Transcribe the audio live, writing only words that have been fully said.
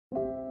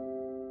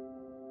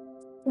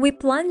We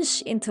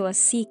plunge into a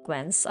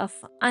sequence of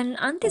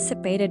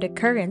unanticipated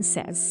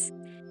occurrences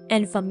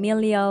and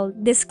familial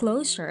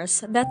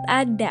disclosures that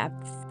add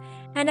depth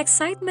and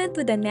excitement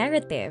to the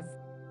narrative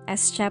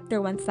as chapter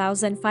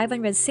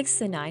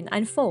 1569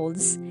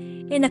 unfolds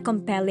in a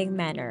compelling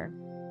manner.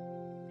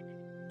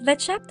 The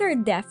chapter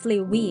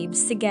deftly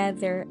weaves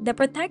together the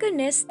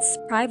protagonists'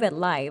 private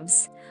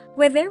lives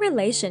with their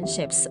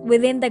relationships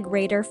within the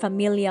greater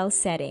familial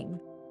setting.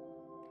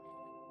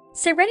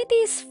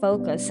 Serenity's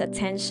focused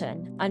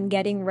attention on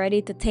getting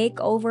ready to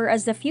take over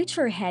as the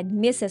future head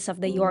missus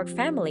of the York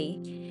family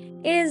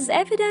is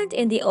evident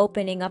in the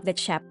opening of the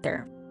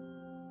chapter.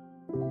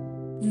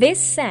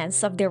 This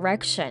sense of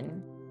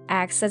direction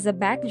acts as a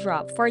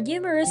backdrop for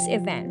numerous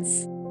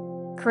events,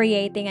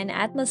 creating an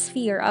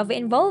atmosphere of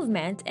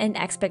involvement and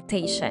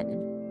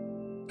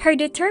expectation. Her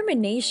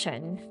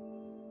determination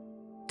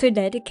to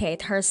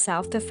dedicate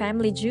herself to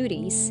family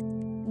duties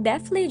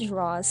deftly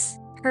draws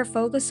her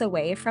focus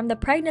away from the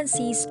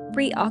pregnancy's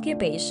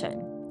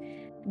preoccupation,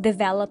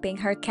 developing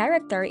her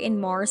character in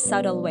more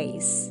subtle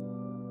ways.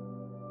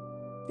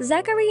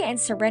 Zachary and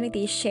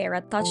Serenity share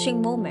a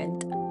touching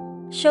moment,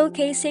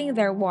 showcasing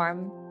their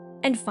warm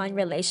and fun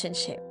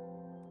relationship.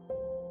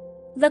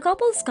 The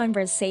couple's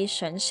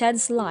conversation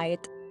sheds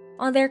light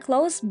on their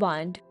close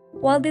bond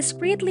while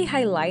discreetly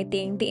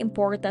highlighting the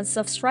importance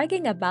of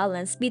striking a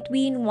balance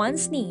between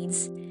one's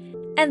needs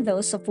and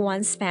those of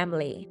one's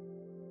family.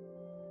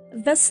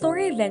 The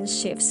story then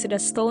shifts to the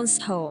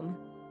Stones' home,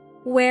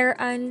 where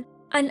an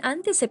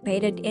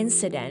unanticipated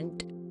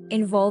incident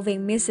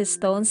involving Mrs.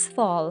 Stone's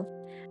fall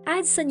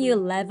adds a new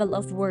level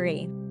of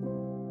worry.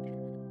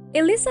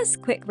 Elisa's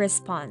quick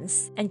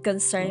response and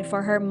concern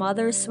for her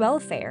mother's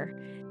welfare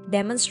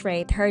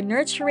demonstrate her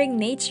nurturing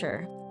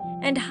nature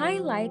and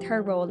highlight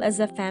her role as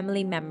a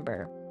family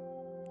member.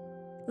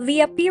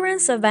 The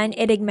appearance of an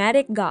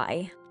enigmatic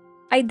guy,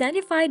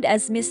 identified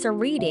as Mr.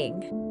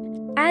 Reading,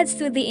 adds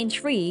to the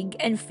intrigue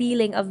and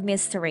feeling of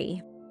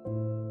mystery.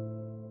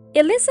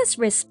 Elisa's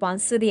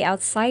response to the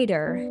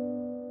outsider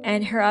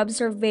and her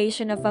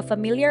observation of a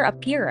familiar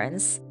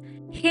appearance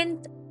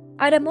hint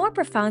at a more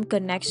profound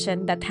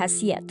connection that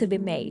has yet to be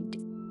made.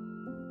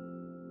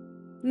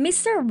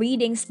 Mr.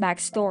 Reading's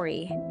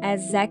backstory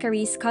as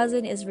Zachary's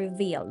cousin is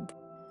revealed,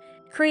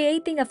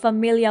 creating a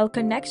familial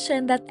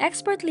connection that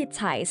expertly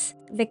ties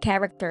the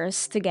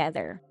characters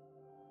together.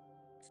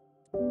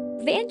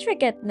 The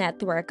intricate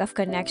network of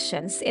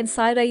connections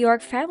inside the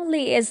York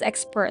family is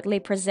expertly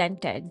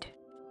presented,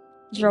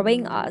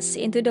 drawing us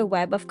into the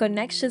web of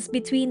connections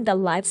between the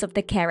lives of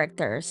the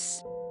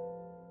characters.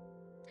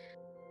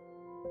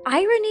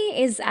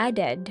 Irony is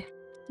added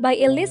by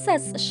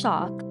Elisa's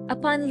shock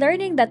upon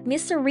learning that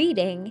Mr.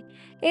 Reading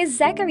is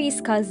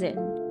Zachary's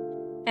cousin,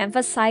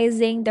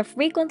 emphasizing the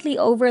frequently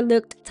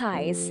overlooked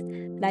ties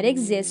that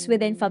exist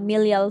within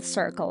familial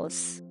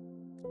circles.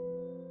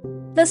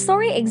 The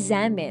story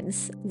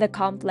examines the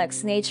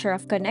complex nature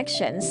of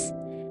connections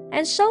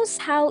and shows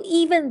how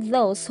even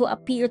those who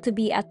appear to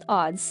be at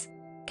odds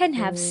can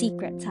have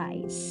secret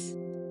ties.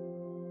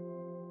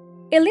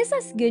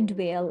 Elisa's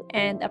goodwill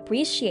and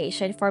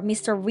appreciation for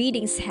Mr.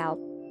 Reading's help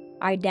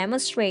are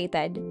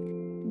demonstrated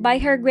by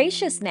her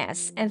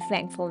graciousness and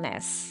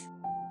thankfulness.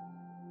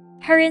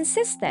 Her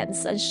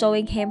insistence on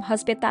showing him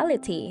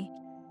hospitality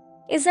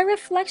is a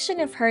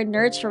reflection of her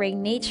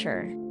nurturing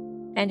nature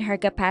and her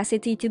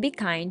capacity to be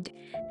kind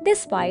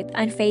despite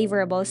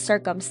unfavorable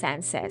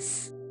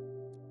circumstances.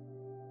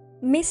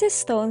 Mrs.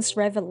 Stone's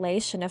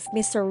revelation of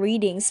Mr.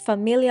 Reading's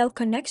familial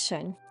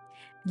connection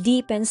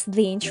deepens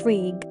the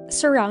intrigue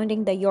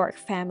surrounding the York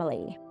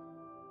family.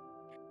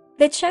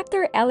 The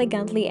chapter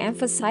elegantly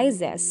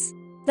emphasizes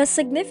the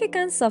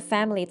significance of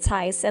family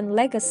ties and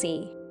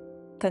legacy,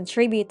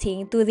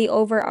 contributing to the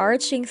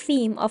overarching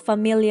theme of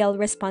familial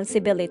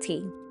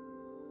responsibility.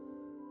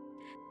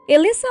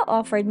 Elisa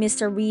offered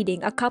Mr.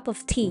 Reading a cup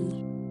of tea,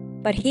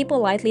 but he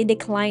politely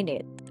declined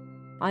it,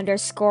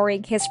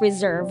 underscoring his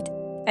reserved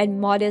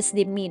and modest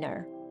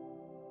demeanor.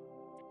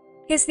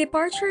 His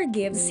departure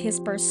gives his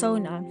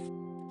persona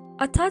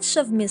a touch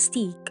of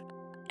mystique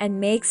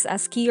and makes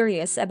us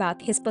curious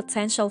about his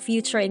potential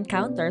future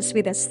encounters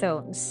with the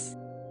Stones.